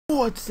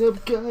What's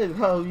up, guys?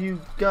 How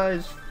you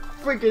guys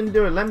freaking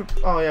doing? Let me.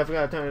 Oh yeah, I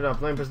forgot to turn it off.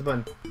 Let me press the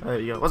button. There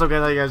you go. What's up,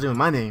 guys? How you guys doing?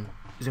 My name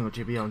is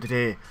JP, and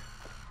today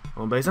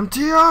I'm base some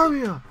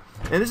Terraria,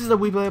 and this is a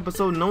We Play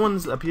episode. No one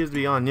appears to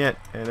be on yet,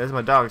 and there's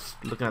my dog's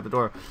looking at the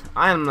door.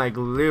 I am like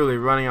literally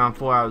running on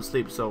 4 hours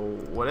sleep, so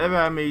whatever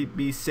I may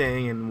be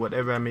saying and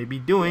whatever I may be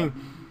doing,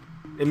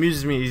 it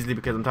amuses me easily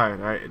because I'm tired.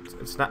 Alright,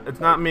 it's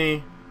not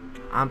me.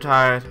 I'm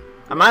tired.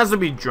 I might as well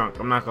be drunk.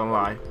 I'm not gonna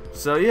lie.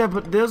 So yeah,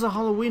 but there's a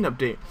Halloween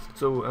update.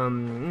 So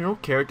you know,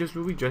 characters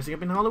will be dressing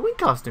up in Halloween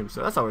costumes.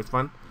 So that's always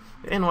fun.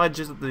 And I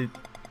just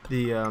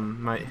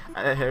my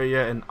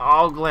area in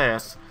all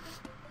glass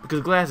because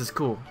glass is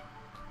cool.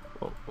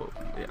 Oh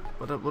yeah.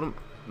 What up?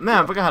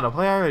 Man, I forgot how to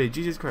play already.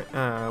 Jesus Christ.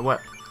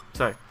 What?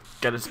 Sorry.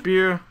 Got a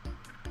spear,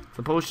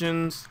 some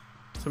potions,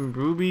 some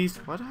rubies.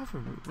 Why do I have a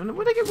ruby?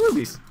 When did I get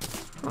rubies?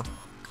 Oh.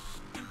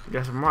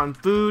 Got some rotten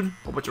food. A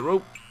whole bunch of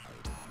rope.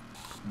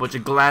 Bunch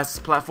of glass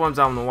platforms.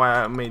 I don't know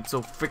why I made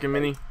so freaking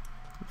many.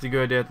 It's a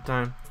good idea at the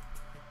time.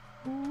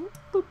 Boop,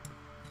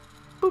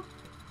 boop,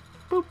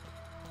 boop.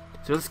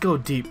 So let's go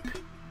deep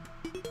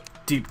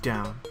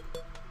down.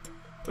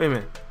 Wait a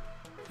minute.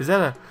 Is that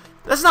a?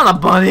 That's not a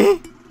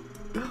bunny.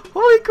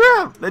 Holy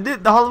crap! They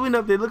did the Halloween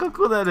update. Look how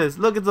cool that is.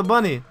 Look, it's a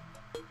bunny.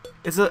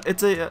 It's a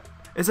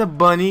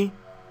bunny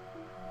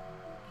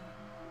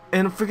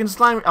in a freaking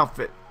slime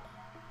outfit.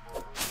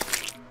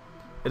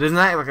 It doesn't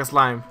act like a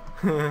slime.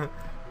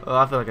 Oh,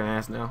 I feel like an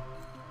ass now.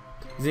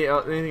 Is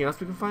there anything else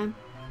we can find?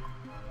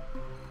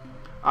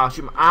 Oh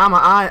shoot! I'm an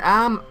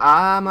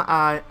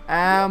eye.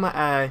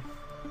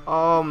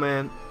 Oh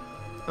man.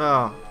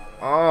 Oh.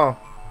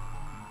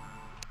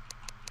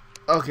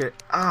 Okay.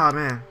 Ah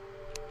man.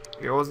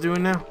 You know what I was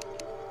doing now?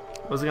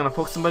 Was I gonna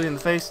poke somebody in the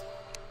face?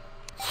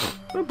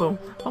 Boom boom.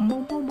 Boom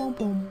boom boom boom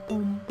boom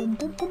boom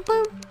boom boom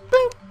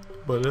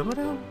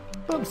boom.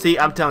 See,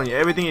 I'm telling you,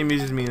 everything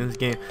amuses me in this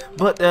game.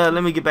 But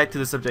let me get back to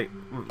the subject.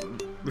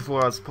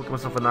 Before I was poking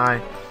myself in the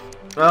eye.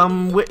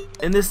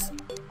 In this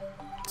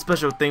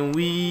special thing,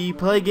 we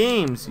play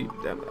games.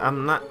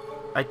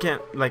 I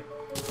can't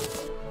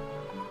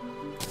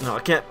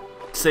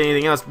say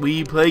anything else.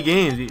 We play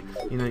games.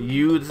 You know,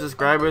 you, the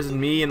subscribers,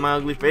 and me and my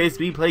ugly face,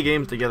 we play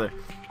games together.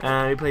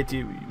 We play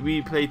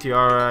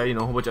Terraria, you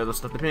know, a whole bunch of other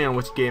stuff, depending on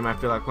which game I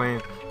feel like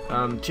playing.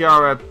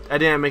 Terraria, I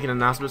didn't make an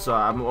announcement, so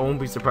I won't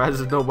be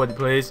surprised if nobody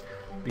plays,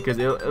 because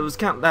it was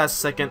kind of last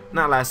second,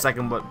 not last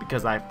second, but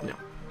because I, you know,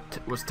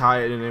 was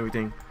tired and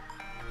everything,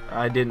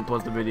 I didn't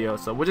post the video.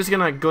 So we're just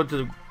gonna go to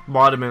the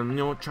bottom and, you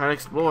know, try to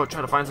explore, try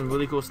to find some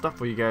really cool stuff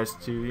for you guys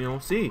to, you know,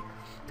 see,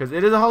 because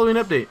it is a Halloween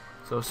update.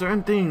 So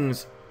certain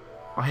things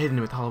are hidden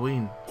with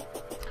Halloween.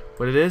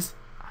 What it is,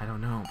 I don't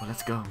know, but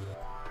let's go.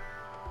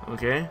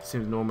 Okay,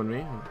 seems normal to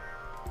me.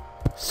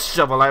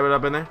 Shove a light right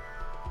up in there.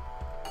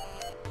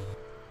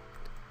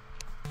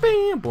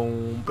 Bam,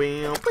 boom,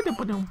 bam, boom,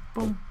 boom,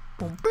 boom,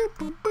 boom,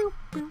 boom,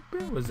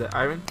 boom. What's that,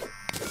 iron?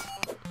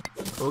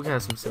 Oh, we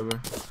got some silver.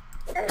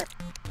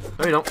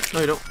 No, you don't. No,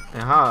 you don't.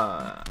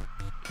 Aha.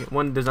 Okay,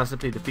 one does not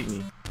simply defeat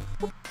me.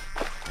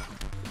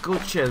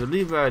 Gold chest. I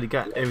believe I already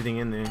got everything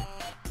in there.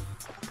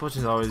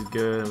 Potion's always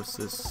good. What's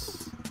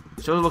this?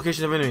 Show the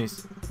location of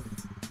enemies.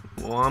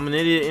 Well, I'm an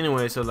idiot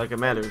anyway, so like it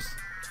matters.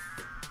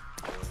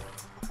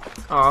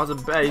 Oh,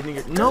 that's a bad. You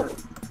think? Nope.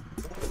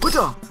 What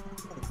the?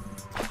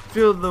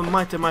 Feel the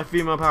might of my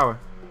female power.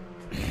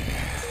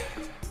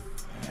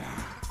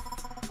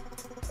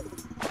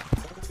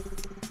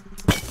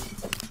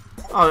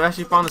 Oh, I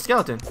actually found a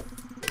skeleton.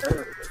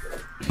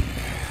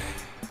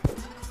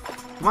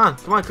 Come on,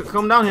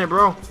 come down here,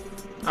 bro.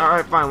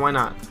 Alright, fine, why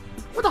not?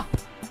 What the?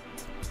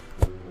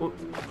 What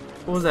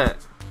was that?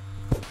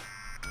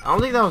 I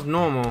don't think that was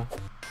normal.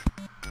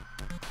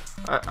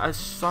 I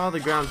saw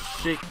the ground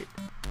shake.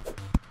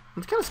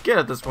 I'm kind of scared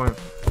at this point.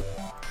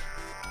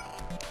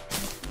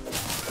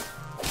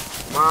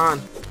 Come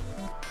on.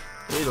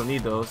 We don't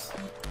need those.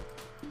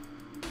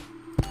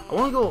 I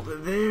want to go over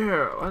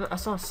there. I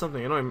saw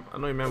something. I don't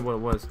remember what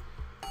it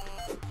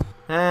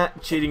was.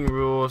 Cheating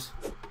rules.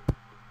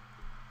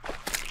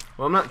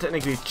 Well, I'm not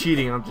technically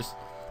cheating. I'm just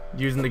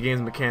using the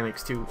game's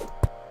mechanics to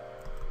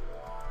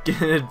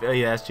get it.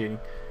 Yeah, that's cheating.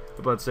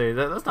 I'm about to say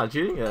that's not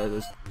cheating. Yeah,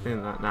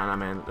 nah,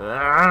 man.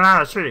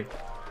 That's cheating.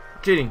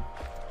 Cheating.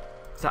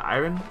 Is that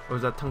iron or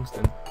is that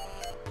tungsten? I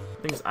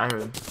think it's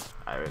iron.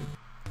 Iron.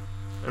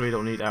 I really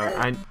don't need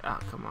iron.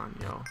 Come on,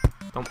 yo.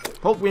 Don't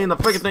poke me in the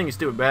freaking thing, you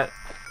stupid bat.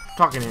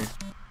 Talking here,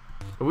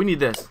 but we need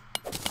this.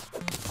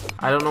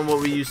 I don't know what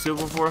we use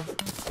silver for,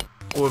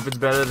 or if it's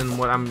better than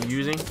what I'm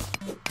using,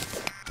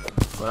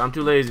 but I'm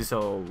too lazy,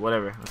 so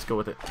whatever. Let's go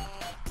with it.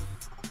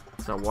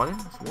 Is that water?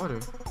 It's water.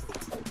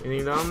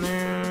 Anything down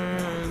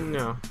there?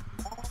 No.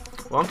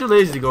 Well, I'm too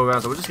lazy to go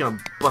around, so we're just gonna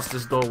bust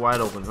this door wide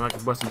open. I'm not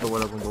gonna bust the door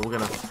wide open, but we're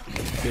gonna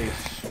dig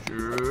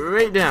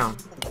straight down.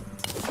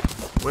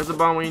 Where's the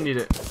bomb when you need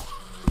it?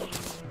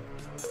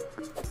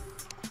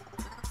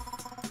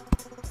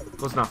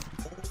 Close enough.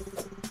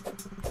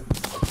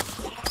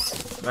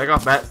 Back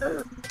off, bat.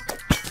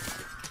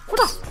 What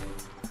the?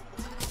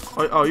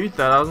 Oh, you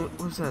thought I was.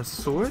 What was that, a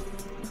sword?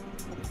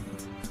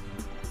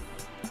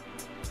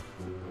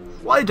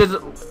 Why you dressed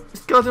up?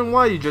 Skeleton,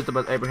 why you dressed up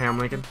as Abraham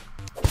Lincoln?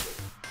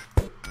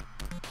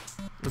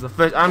 There's a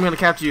fish. I'm gonna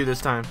capture you this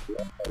time.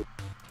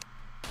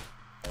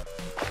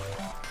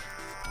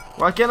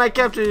 Why can't I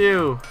capture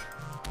you?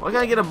 Why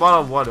can't I get a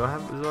bottle of water?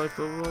 Is I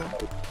filled with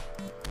water?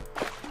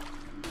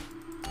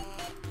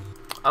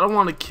 I don't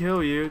want to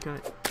kill you. Can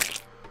I?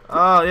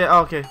 Oh yeah.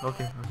 Okay.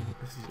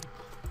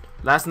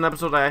 Last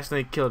episode, I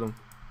actually killed him,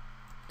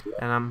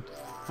 and I'm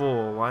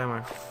full. Why am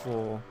I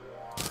full?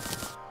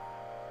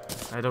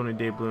 I don't need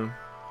day bloom.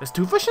 There's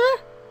 2 fish in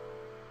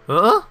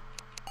there?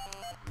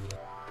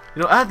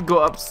 You know, I have to go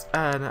up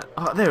and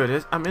oh, there it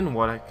is. I'm in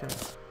water.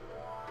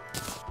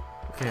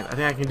 Okay, I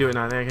think I can do it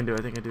now. I think I can do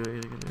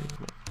it.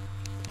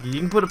 You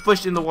can put a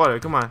fish in the water.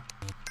 Come on.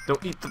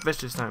 Don't eat the fish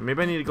this time.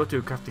 Maybe I need to go to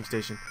a crafting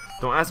station.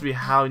 Don't ask me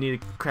how you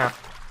need to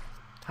craft.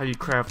 How you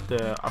craft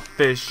a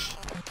fish?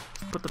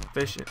 Just put the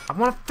fish in. I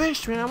want a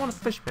fish, man. I want a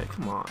fish, man.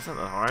 Come on, it's not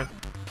that hard.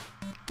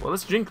 Well,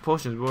 let's drink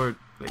potions. We're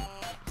like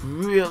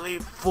really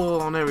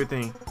full on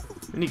everything.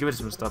 We need to get rid of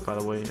some stuff, by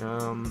the way.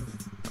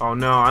 Oh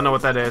no, I know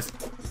what that is.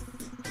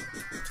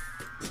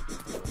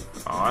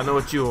 Oh, I know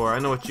what you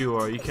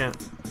are. You can't.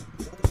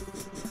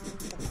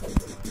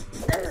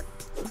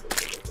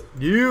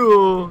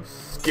 You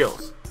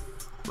skills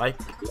like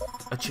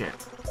a champ.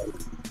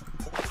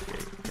 Okay,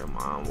 come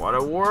on,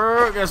 water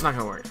work. That's not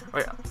gonna work.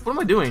 Wait, what am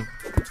I doing?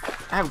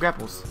 I have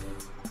grapples.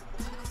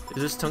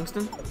 Is this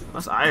tungsten?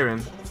 That's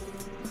iron.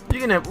 You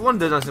can have one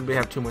doesn't simply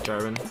have too much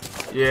iron.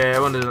 Yeah,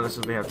 one doesn't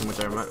simply have too much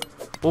iron.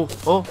 Oh,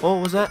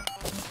 what's that?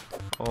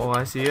 Oh,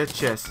 I see a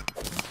chest.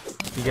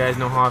 You guys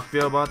know how I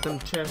feel about them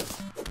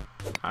chests?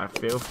 I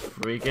feel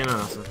freaking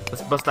awesome.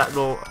 Let's bust that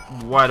door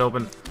wide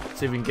open.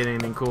 See if we can get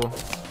anything cool.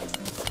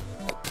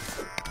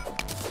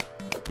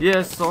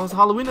 Yes, so it's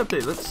Halloween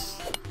update.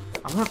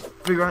 I want to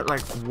figure out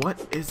like what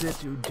is it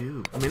to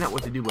do. I mean, not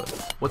what to do, but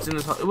what's in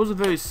this. It was a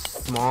very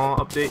small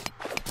update.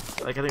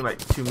 Like I think like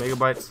 2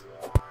 megabytes.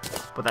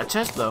 But that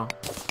chest though.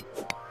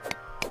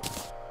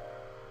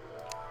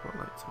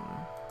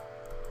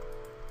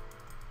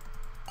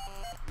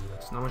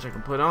 There's not much I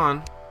can put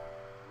on.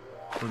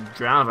 I'll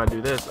drown if I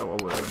do this. Oh, well,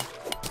 whatever.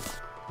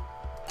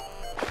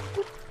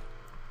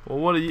 Well,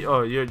 what are you?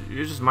 Oh, you're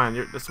just mine.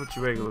 That's what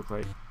your regular look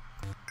like.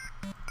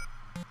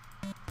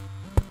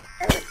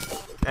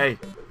 Hey,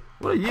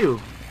 what are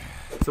you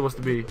supposed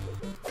to be?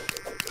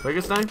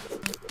 Frankenstein?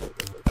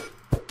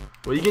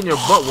 Well, you're getting your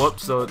butt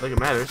whooped, so like it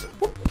matters.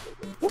 Whoop,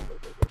 whoop,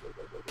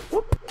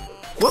 whoop,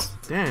 whoop.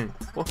 Dang.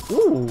 Whoop.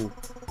 Ooh,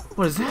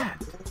 what is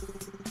that?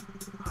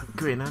 Oh,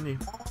 great, I need.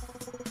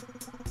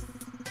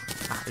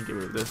 I can get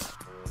rid of this.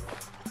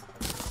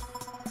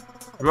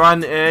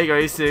 Rotten egg? Are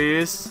you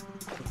serious?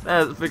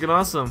 That is freaking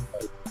awesome.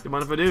 Do you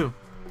mind if I do?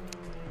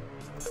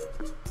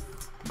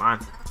 Come on.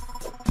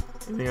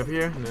 Anything up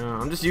here? No,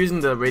 I'm just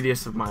using the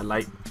radius of my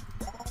light.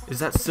 Is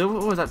that silver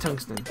or is that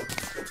tungsten?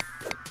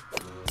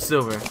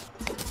 Silver.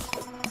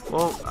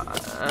 Well,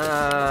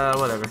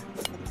 whatever.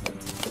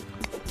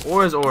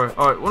 Ore is ore.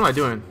 Alright, what am I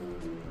doing?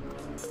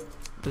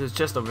 There's a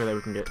chest over here that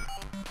we can get.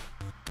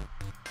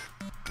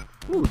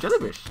 Ooh,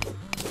 jellyfish.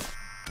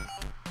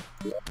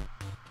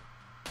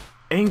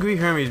 Angry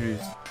Hermes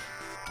boost.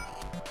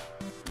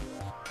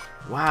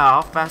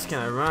 Wow, how fast can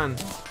I run?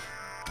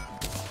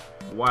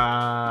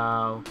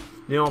 Wow.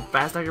 You know how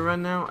fast I can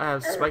run now? I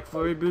have Spike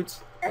Flurry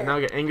boots, and now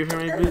I get Angry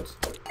Hermes boots.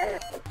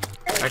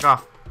 Back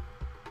off.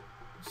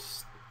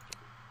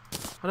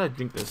 How did I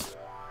drink this?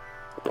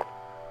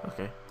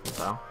 Okay,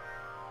 wow.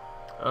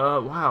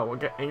 Wow, I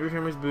got Angry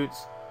Hermes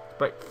boots,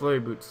 Spike Flurry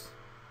boots.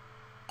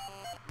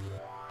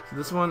 So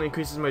this one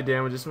increases my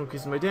damage, this one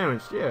increases my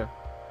damage, yeah.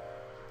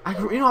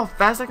 You know how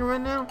fast I can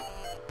run now?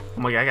 Oh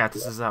my god, I got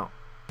this. This is out.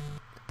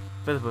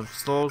 Feather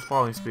slow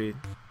falling speed.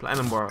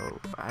 Platinum bar.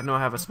 I know I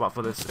have a spot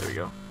for this. There we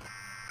go.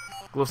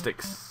 Glow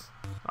sticks.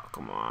 Oh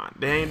come on.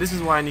 Dang, this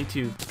is why I need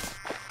to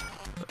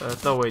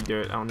throw away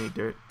dirt. I don't need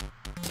dirt.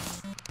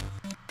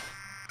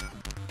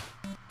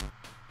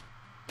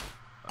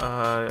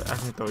 I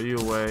can throw you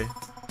away.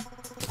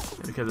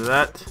 And because of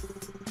that,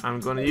 I'm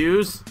gonna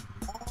use.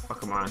 Oh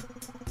come on.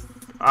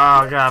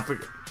 Oh god.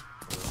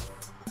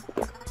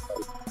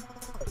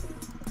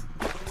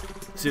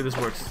 See if this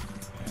works.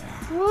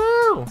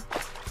 Woo!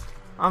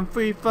 I'm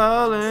free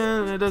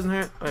falling. It doesn't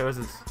hurt. Wait, what's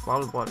this?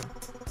 Bottled water.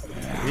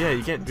 Yeah,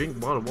 you can't drink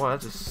bottled water.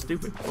 That's just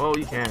stupid. Well,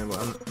 you can, but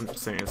I'm just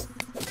saying it's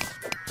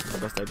the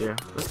best idea.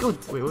 Let's go.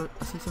 Wait, what?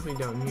 I see something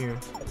down here.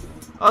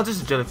 Oh, it's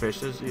just a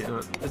jellyfish. There's, you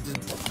know, it's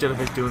just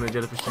jellyfish doing the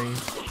jellyfish thing.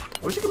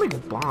 I wish you could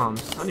make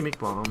bombs. How do you make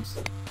bombs?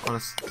 On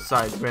a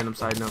random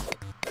side note.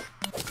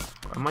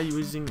 Am I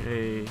using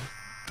a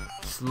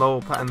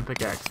slow platinum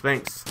pickaxe?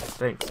 Thanks.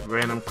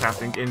 Random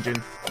crafting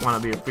engine. Wanna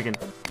be a freaking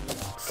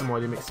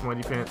smarty make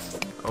smarty pants.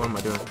 Oh, what am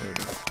I doing? There we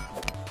go.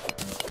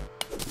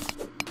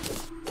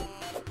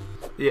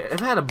 Yeah,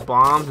 if I had a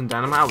bombs and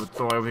dynamite, I would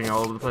throw everything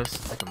all over the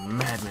place like a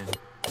madman.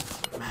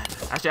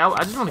 Actually,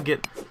 I just want to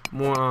get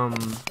more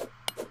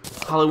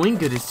Halloween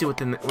goodies. See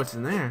what's in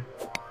there.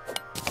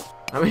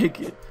 I mean,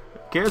 who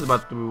cares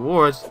about the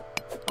rewards?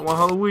 I want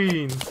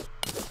Halloween.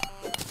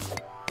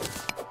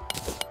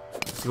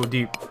 Let's go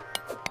deep.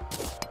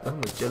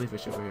 Nothing but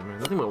jellyfish over here, man.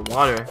 Nothing but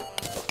water.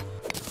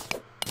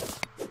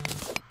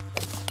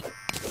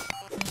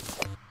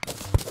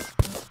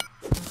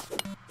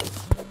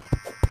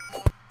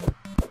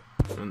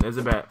 And there's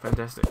a bat.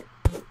 Fantastic.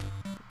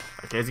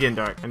 Okay, it's getting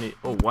dark. I need.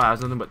 Oh wow,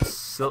 there's nothing but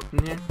silt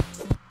in here.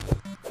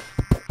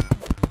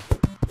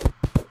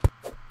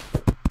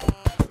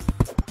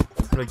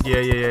 Like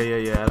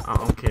yeah. I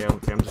don't care.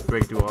 I'm just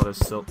breaking through all this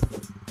silt.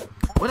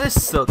 What is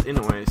silt,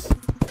 anyways?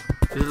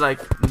 Is it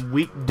like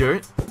weak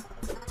dirt?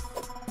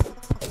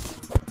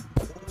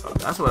 Oh,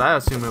 that's what I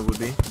assume it would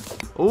be.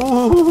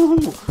 Ooh,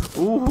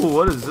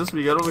 what is this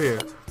we got over here?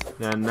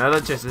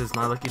 Another chest. This is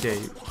my lucky day.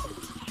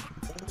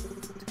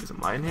 Get some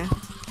light in here.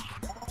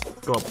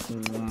 Go up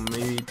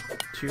maybe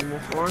 2 more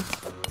floors.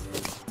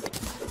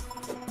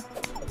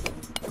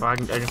 Oh, I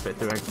can fit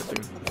through.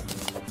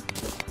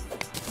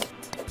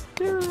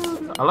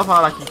 Dude, I love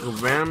how like you can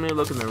randomly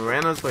look in the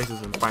random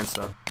places and find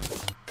stuff.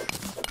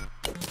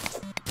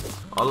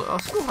 Oh,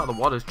 it's cool how the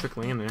water is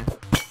trickling in there.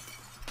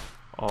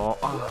 Oh,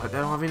 I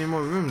don't have any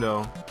more room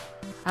though.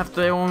 I have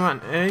 31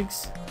 rotten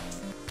eggs.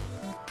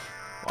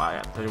 Wow, I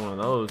got 31 of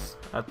those.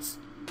 That's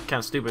kind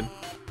of stupid.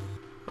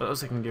 What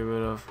else I can get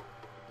rid of?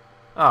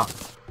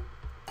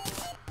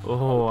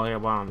 Oh, I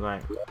got bombs.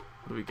 Right.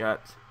 What do we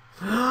got?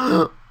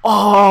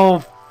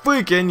 Oh,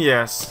 freaking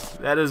yes!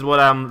 That is what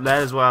I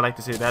like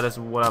to see. That is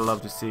what I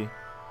love to see.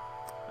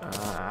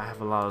 I have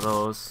a lot of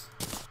those.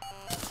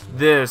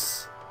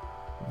 This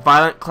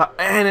violent cloud,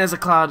 and there's a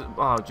cloud.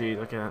 Oh, geez.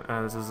 Okay,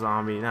 this is a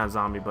zombie. Not a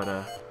zombie, but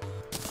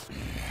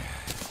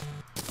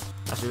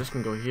actually, this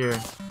can go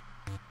here.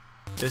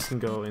 This can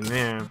go in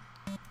there.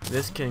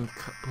 This can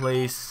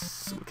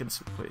place. We can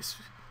place.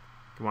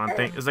 Come on,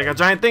 thing. It's like a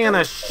giant thing in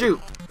a shoot.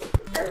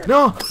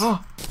 No!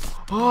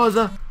 Oh, is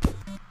that?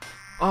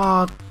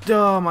 Oh,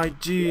 duh, my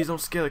jeez, don't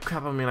scare the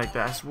crap out of me like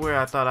that. I swear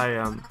I thought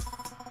I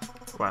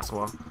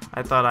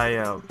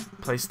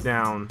placed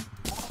down.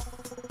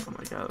 Oh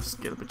my god,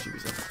 scared the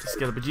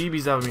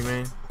bejeebies out of me,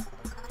 man.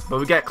 But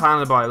we got clown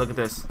in the body, look at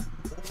this.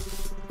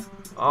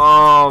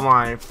 Oh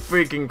my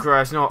freaking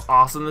Christ, you know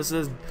how awesome this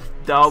is?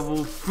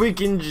 Double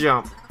freaking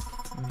jump.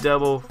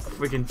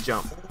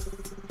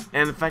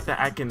 And the fact that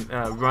I can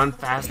run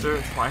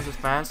faster, twice as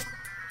fast.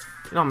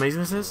 You know how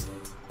amazing this is?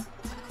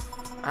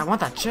 I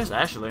want that chest,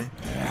 actually.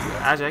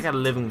 Actually, I got a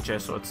living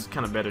chest, so it's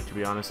kind of better, to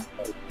be honest.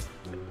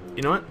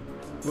 You know what?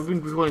 We've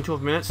been recording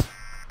 12 minutes.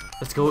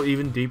 Let's go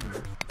even deeper.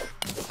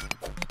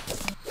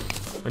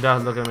 My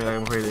dad's looking at me like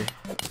I'm crazy.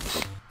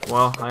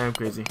 Well, I am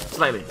crazy.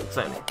 Slightly.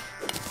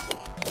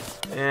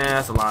 Yeah,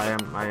 that's a lie.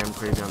 I am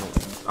crazy on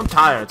it. I'm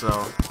tired,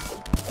 so.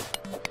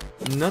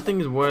 Nothing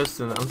is worse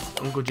than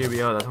Uncle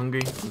JBL that's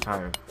hungry and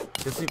tired.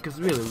 Because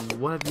really,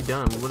 what have you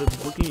done? What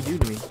can you do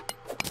to me?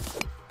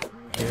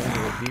 Okay, a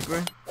little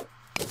deeper.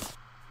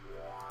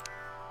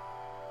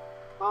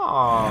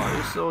 Oh,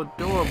 you're so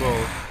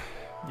adorable.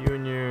 You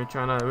and you're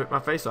trying to rip my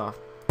face off.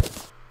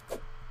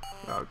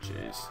 Oh,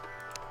 jeez.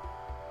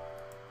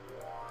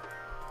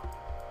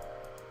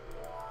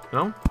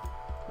 No?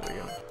 There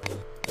we go.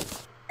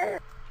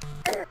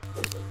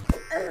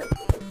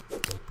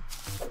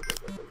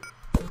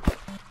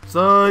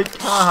 Psych!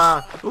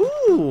 Haha!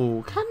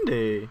 Ooh,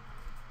 candy!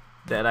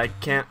 That I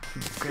can't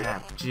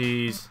grab.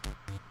 Jeez.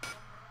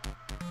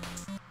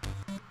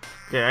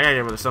 Okay, I gotta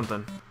get rid of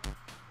something.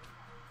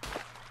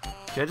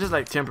 Can I just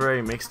like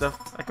temporarily make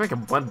stuff? I can make a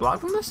one block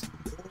from this?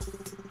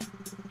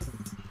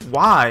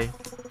 Why?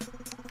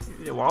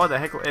 Why the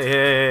heck?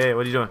 Hey,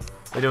 what are you doing?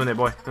 What are you doing there,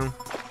 boy?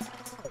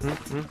 You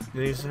think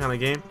this is kind of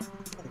game?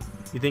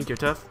 You think you're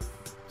tough?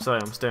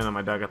 Sorry, I'm staring at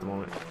my dog at the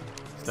moment.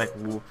 It's like,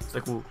 what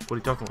are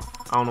you talking about?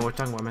 I don't know what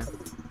you're talking about, man.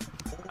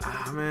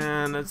 Ah,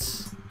 man,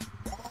 let's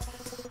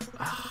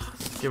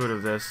get rid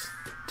of this.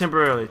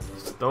 Temporarily.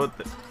 Just throw it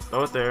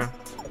there.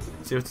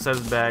 See what's inside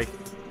this bag.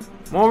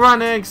 More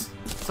rotten eggs!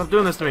 Stop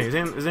doing this to me. It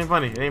ain't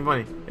funny. It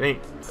ain't.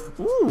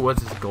 Ooh,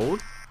 what's this,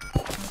 gold?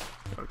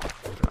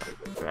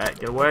 Alright,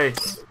 get away.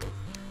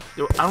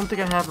 Yo, I don't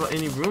think I have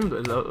any room.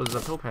 There's a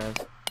topaz.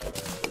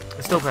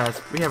 It's topaz.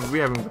 We have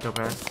room for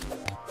topaz.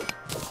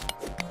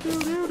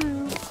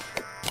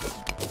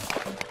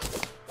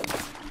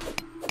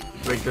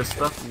 Break this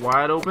stuff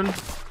wide open.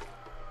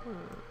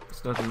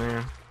 There's nothing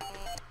there.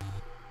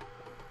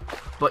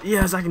 But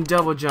yes, I can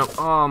double jump.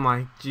 Oh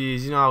my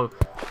jeez, you know,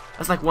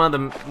 that's like one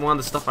of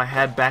the stuff I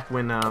had back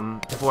when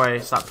before I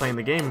stopped playing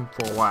the game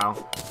for a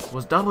while.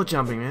 Was double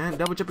jumping, man.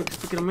 Double jumping is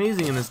freaking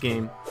amazing in this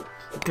game.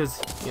 Because,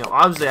 you know,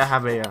 obviously I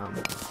have a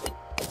what's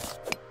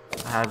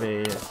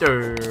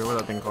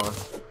that thing called?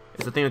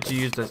 It's the thing that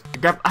you use to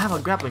I have a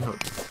grappling hook.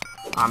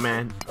 Ah,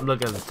 man, I'm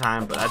looking at the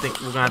time, but I think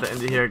we're gonna have to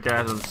end it here,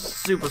 guys. I'm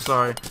super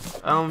sorry.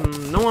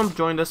 No one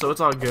joined us, so it's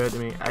all good. I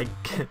mean, like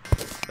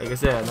I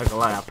said, I'm not gonna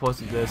lie, I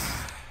posted a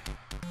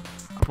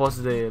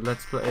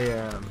let's play.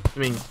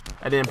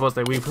 I didn't post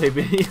a replay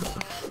video,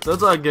 so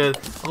it's all good. A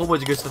whole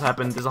bunch of good stuff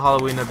happened. There's a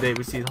Halloween update.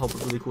 We see a whole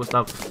bunch of really cool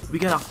stuff. We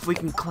got a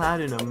freaking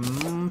cloud in a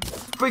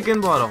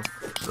freaking bottle.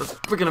 So that's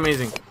freaking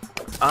amazing.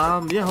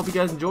 Yeah, hope you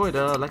guys enjoyed.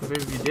 Like and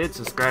favorite if you did.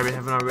 Subscribe if you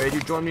haven't already.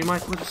 You join me, my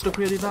Twitch, still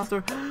creative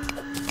after.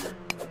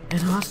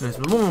 and awesomeness,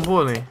 but more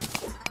importantly,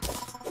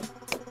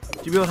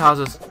 to build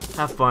houses,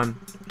 have fun,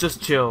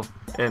 just chill,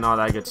 and all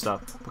that good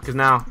stuff. Because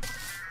now,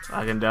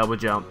 I can double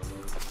jump.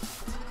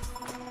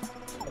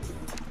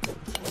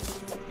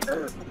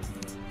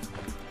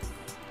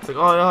 Like,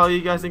 oh,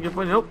 you guys think it's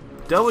funny? Nope,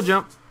 double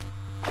jump.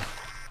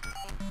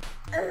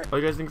 Oh,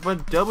 you guys think it's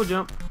fun? Double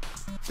jump.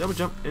 Double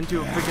jump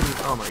into a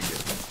freaking. Oh my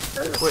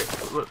god. Wait,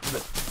 look.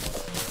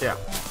 Yeah.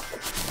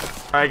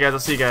 Alright, guys, I'll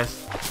see you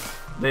guys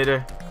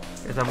later.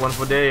 You guys have a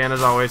wonderful day, and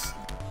as always,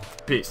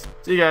 peace.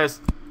 See you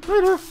guys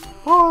later.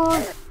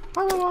 Bye.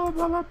 Bye.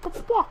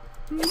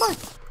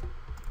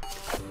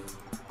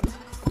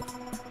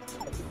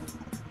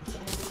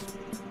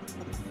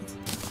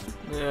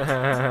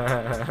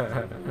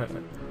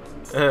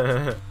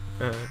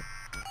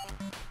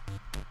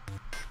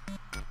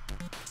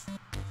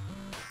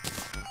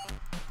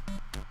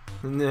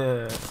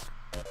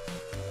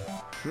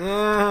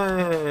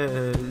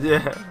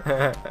 Yeah.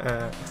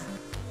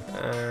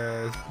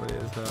 It's funny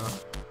as hell.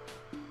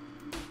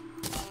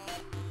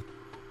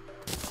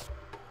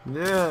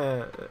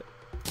 Yeah.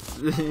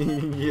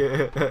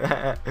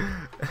 Yeah.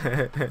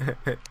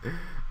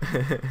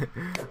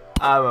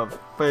 I'm a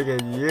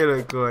freaking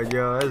unicorn,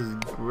 yo. This is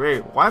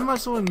great. Why am I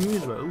so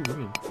amused by? Ooh,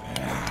 green.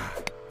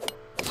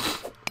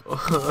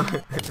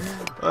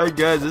 Alright,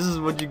 guys, this is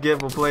what you get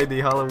for playing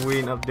the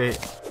Halloween update.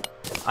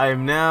 I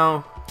am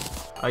now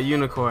a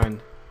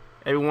unicorn.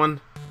 Everyone,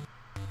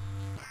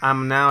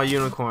 I'm now a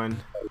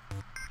unicorn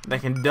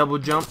that can double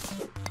jump,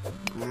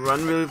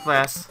 run really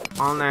fast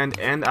on land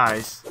and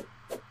ice.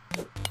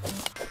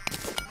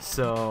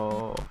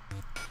 So,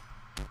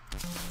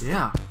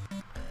 yeah.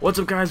 What's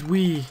up, guys?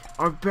 We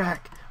are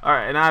back.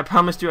 Alright, and I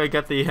promised you I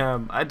got the,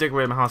 I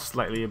decorated my house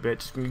slightly a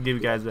bit. Just gonna give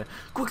you guys a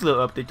quick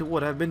little update to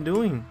what I've been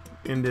doing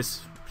in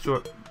this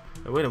short.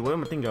 Wait a minute, where did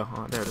my thing go?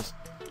 Oh, there it is.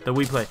 The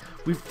we play.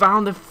 We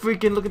found the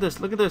freaking, look at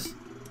this.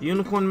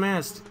 Unicorn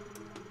mask.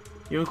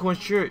 Unicorn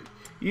shirt.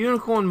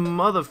 Unicorn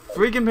mother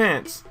freaking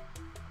pants.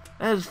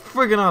 That is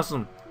freaking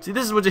awesome. See,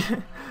 this is what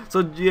you, so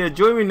yeah,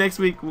 join me next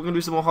week. We're gonna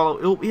do some more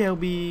Halloween. It'll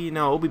be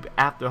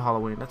after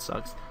Halloween. That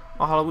sucks.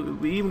 Oh, Halloween.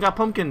 We even got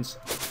pumpkins.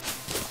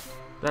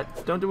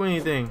 That don't do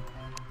anything.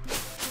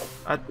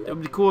 It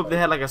would be cool if they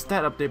had like a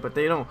stat update, but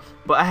they don't.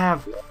 But I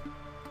have a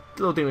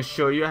little thing to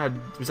show you. I have,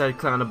 besides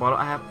clown the bottle,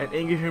 I have an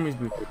Angry Hermes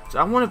boot. So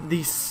I wonder if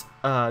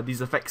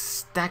these effects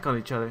stack on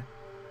each other.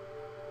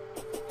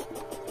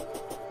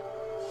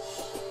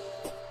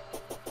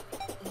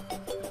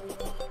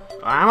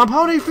 I'm a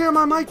pony, fear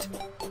my might.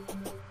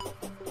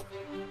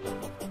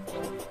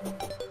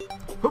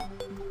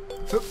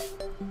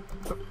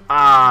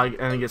 Ah,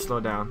 and it gets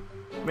slowed down.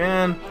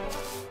 Man,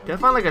 can I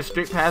find like a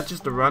straight path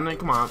just to run?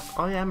 Come on.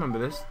 Oh yeah, I remember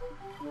this.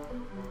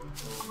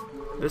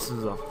 This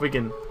is a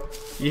freaking,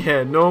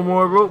 yeah, no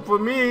more rope for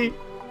me.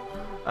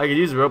 I could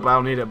use a rope, but I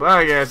don't need it. But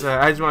alright, guys,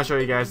 I just want to show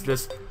you guys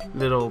this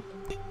little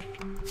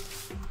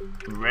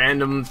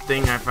random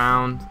thing I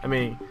found. I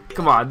mean,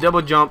 come on,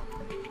 double jump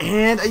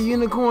and a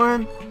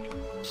unicorn.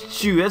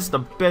 Shoot, that's the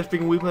best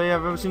freaking Wii play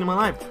I've ever seen in my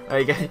life.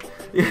 Alright, guys,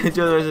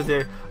 enjoy the rest of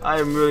the day. I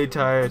am really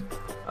tired.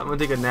 I'm gonna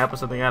take a nap or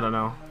something. I don't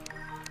know.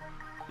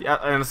 Yeah,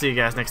 and I'll see you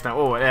guys next time.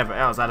 Or whatever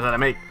else I decide to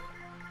make.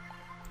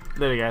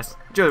 Later, guys.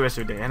 Enjoy the rest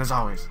of your day, and as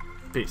always,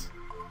 peace.